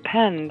really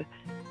depend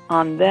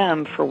on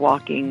them for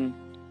walking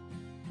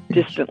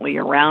distantly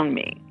around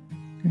me.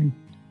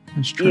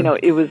 That's true.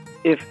 It was,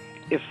 if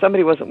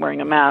somebody wasn't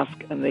wearing a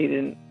mask and they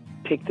didn't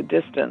take the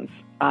distance,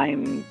 I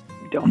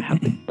don't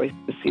have the choice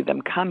to see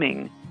them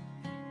coming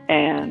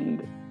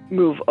and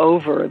move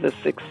over the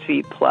 6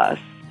 feet plus.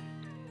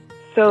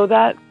 So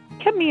that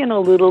kept me in a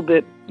little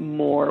bit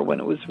more when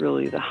it was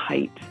really the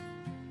height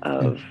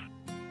of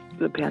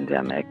the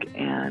pandemic.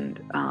 And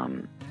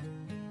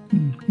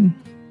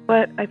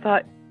but I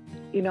thought,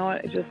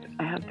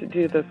 I have to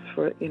do this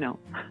for,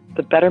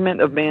 the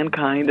betterment of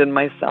mankind and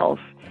myself.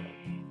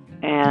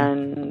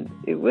 And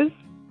it was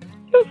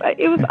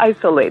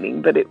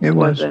isolating, but it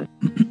wasn't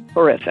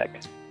horrific.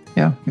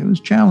 Yeah, it was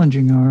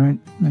challenging, all right.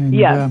 And,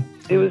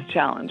 it was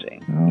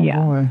challenging. Oh,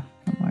 boy.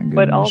 Oh, my goodness.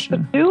 But also,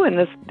 too, in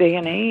this day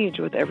and age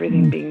with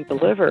everything being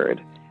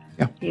delivered,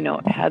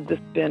 had this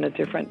been a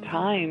different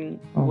time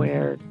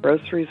where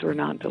groceries were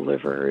not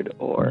delivered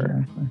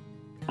or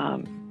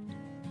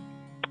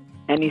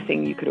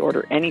anything, you could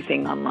order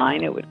anything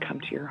online, it would come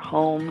to your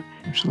home.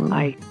 Absolutely.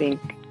 I think,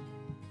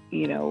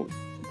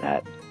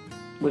 that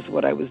was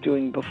what I was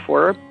doing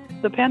before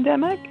the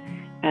pandemic,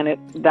 and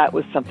that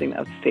was something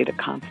that stayed a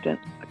constant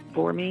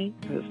for me.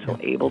 I was still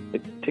able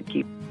to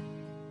keep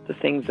the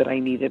things that I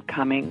needed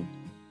coming.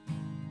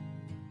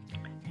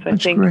 So I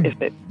think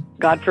if it,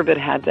 God forbid,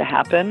 had to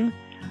happen,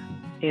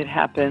 it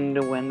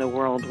happened when the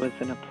world was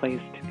in a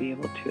place to be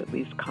able to at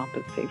least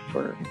compensate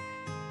for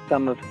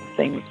some of the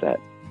things that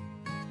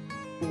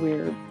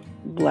we're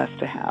blessed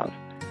to have.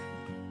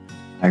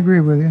 I agree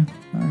with you.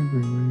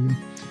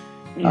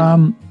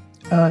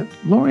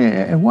 Lori,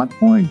 at what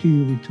point do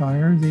you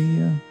retire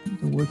the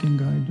working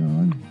guide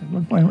dog? At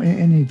what point,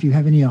 and if you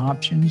have any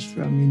options,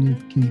 can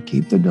you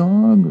keep the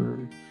dog? Or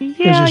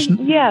yes.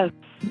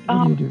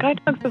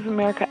 Guide Dogs of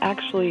America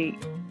actually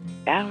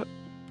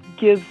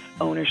gives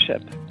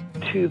ownership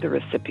to the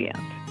recipient.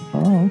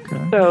 Oh,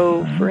 okay.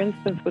 So, for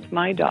instance, with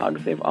my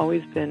dogs, they've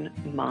always been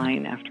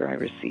mine after I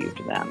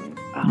received them.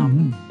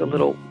 The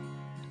little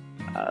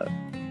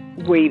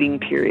waiting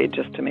period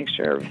just to make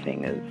sure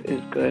everything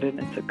is good and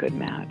it's a good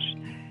match.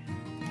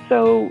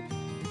 So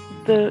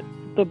the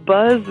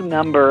buzz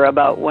number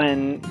about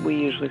when we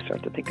usually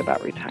start to think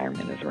about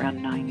retirement is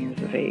around 9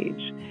 years of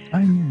age.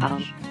 9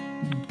 years.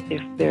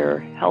 If they're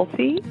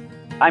healthy,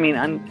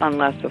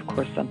 unless, of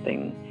course,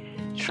 something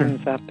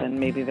turns up and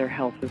maybe their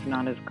health is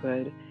not as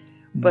good.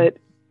 But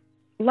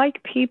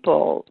like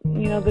people,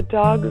 the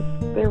dogs,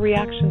 their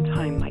reaction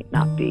time might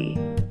not be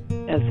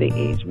as they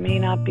age, may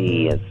not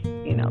be as,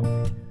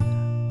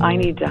 I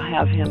need to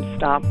have him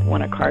stop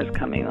when a car's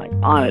coming, like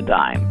on a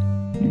dime,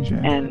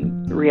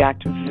 and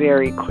react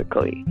very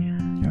quickly.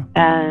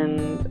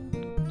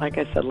 And like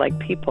I said, like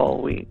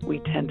people, we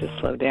tend to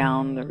slow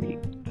down.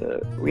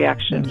 The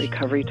reaction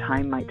recovery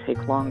time might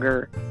take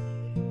longer.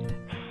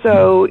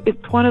 So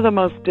it's one of the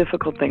most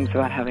difficult things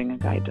about having a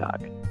guide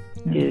dog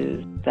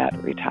is that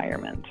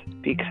retirement,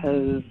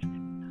 because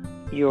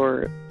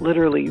you're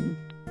literally,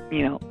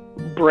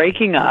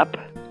 breaking up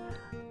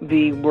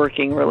the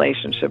working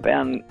relationship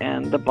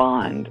and the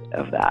bond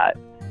of that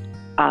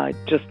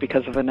just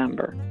because of a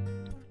number.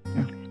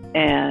 Yeah.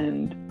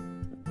 And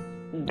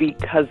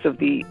because of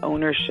the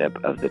ownership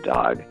of the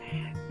dog,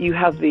 you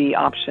have the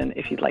option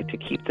if you'd like to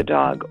keep the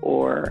dog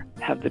or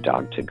have the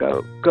dog to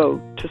go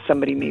to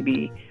somebody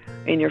maybe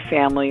in your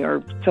family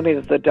or somebody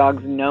that the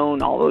dog's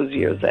known all those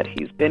years that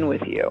he's been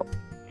with you.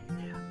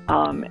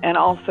 And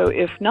also,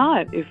 if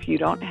not, if you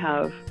don't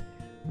have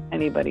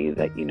anybody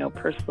that you know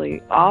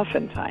personally,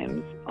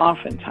 oftentimes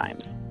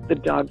the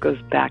dog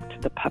goes back to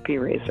the puppy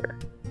raiser.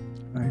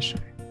 I see.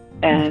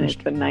 And it's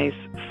a nice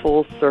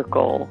full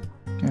circle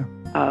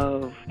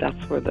of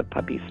that's where the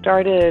puppy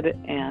started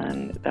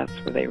and that's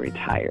where they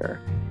retire.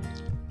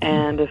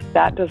 And if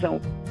that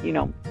doesn't,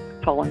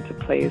 fall into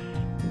place,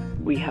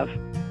 we have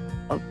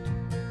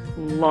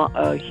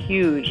a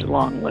huge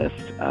long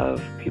list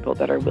of people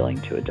that are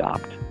willing to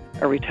adopt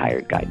a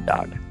retired guide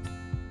dog.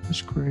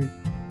 That's great.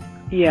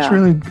 Yeah. It's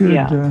really good,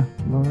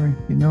 Lori.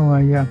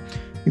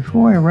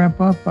 Before I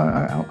wrap up,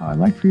 I'd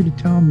like for you to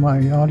tell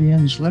my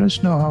audience, let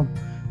us know how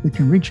we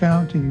can reach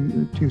out to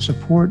you to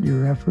support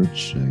your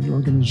efforts, your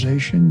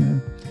organization,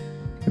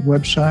 the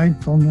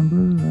website, phone number.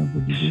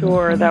 Would you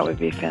Sure, that would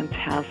be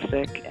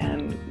fantastic.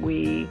 And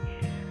we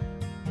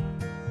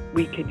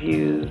could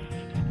use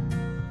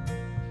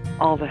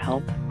all the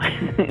help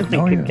we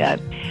could get.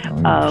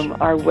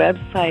 Our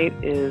website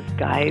is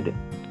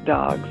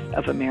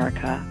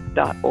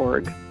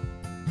guidedogsofamerica.org.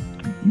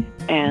 Mm-hmm.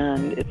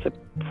 And it's a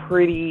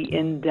pretty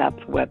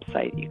in-depth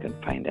website. You can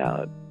find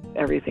out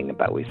everything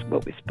about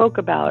what we spoke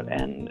about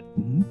and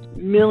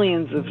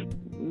millions of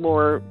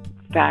more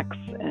facts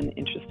and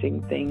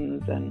interesting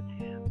things. And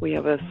we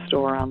have a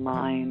store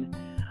online.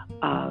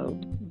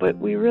 But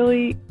we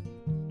really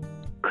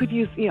could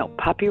use,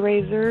 puppy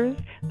raisers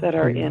that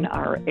are in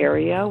our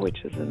area,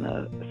 which is in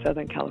the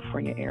Southern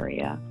California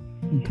area.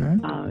 Okay.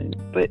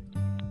 But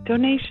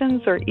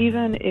donations, or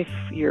even if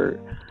you're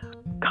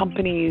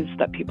companies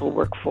that people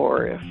work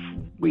for, if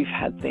we've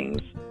had things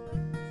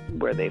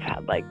where they've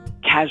had like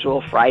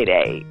Casual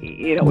Friday,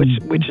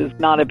 which is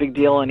not a big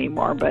deal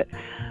anymore, but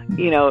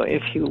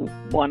if you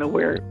want to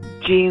wear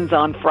jeans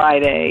on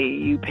Friday,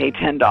 you pay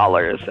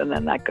 $10 and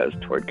then that goes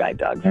toward Guide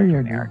Dogs of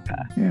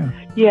America.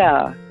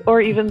 Yeah.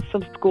 Or even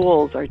some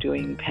schools are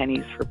doing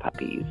pennies for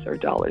puppies or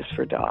dollars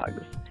for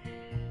dogs.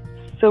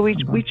 So we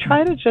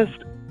try to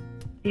just,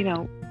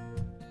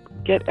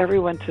 get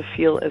everyone to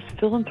feel as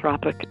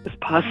philanthropic as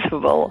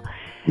possible.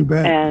 You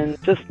bet.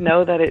 And just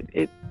know that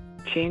it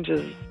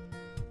changes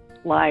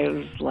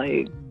lives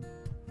like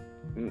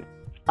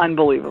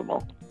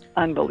unbelievable.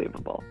 I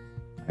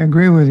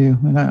agree with you.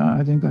 And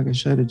I think, like I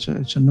said, it's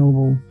a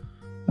noble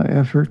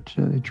effort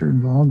that you're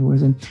involved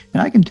with. And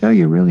I can tell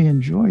you really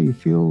enjoy, you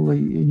feel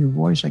in your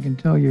voice, I can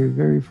tell you're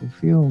very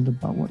fulfilled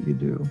about what you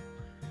do.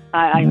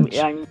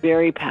 I'm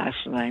very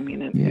passionate. I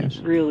mean, it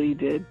really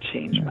did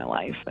change my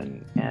life.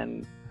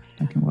 And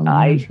I can well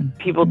imagine.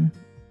 People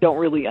don't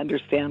really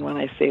understand when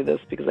I say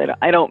this, because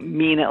I don't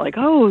mean it like,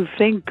 oh,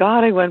 thank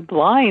God I went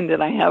blind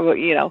and I have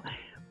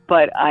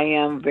but I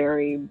am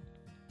very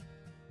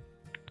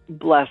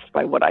blessed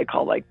by what I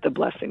call like the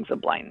blessings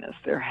of blindness.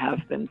 There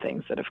have been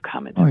things that have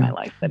come into my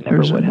life that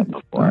never would have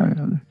before.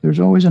 There's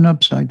always an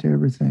upside to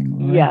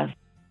everything. Right?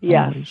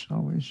 Yes.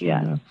 Always.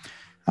 Yes. And,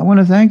 I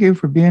want to thank you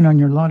for being on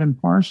Your Lot and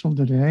Parcel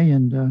today.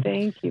 And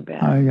thank you,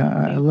 Ben.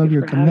 I love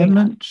your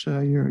commitment,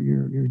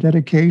 your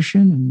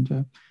dedication,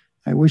 and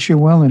I wish you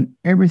well in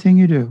everything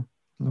you do,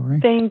 Lori.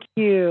 Thank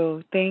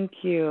you.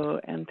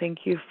 And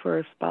thank you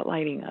for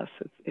spotlighting us.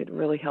 It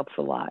really helps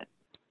a lot.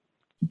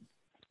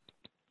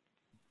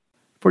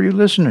 For you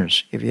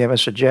listeners, if you have a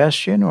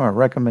suggestion or a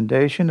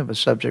recommendation of a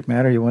subject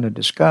matter you want to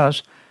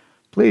discuss,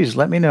 please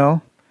let me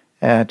know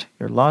at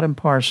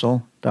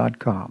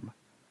yourlotandparcel.com.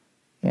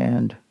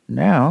 And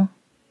now,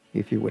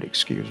 if you would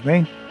excuse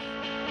me.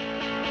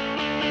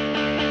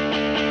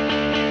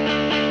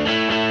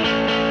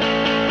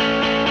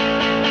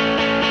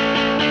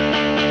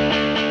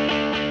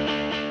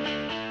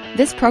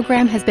 This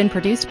program has been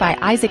produced by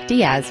Isaac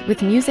Diaz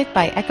with music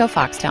by Echo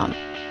Foxtone.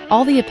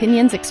 All the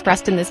opinions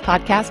expressed in this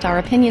podcast are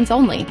opinions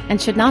only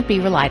and should not be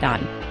relied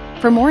on.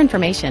 For more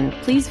information,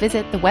 please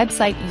visit the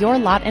website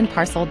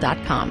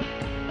yourlotandparcel.com.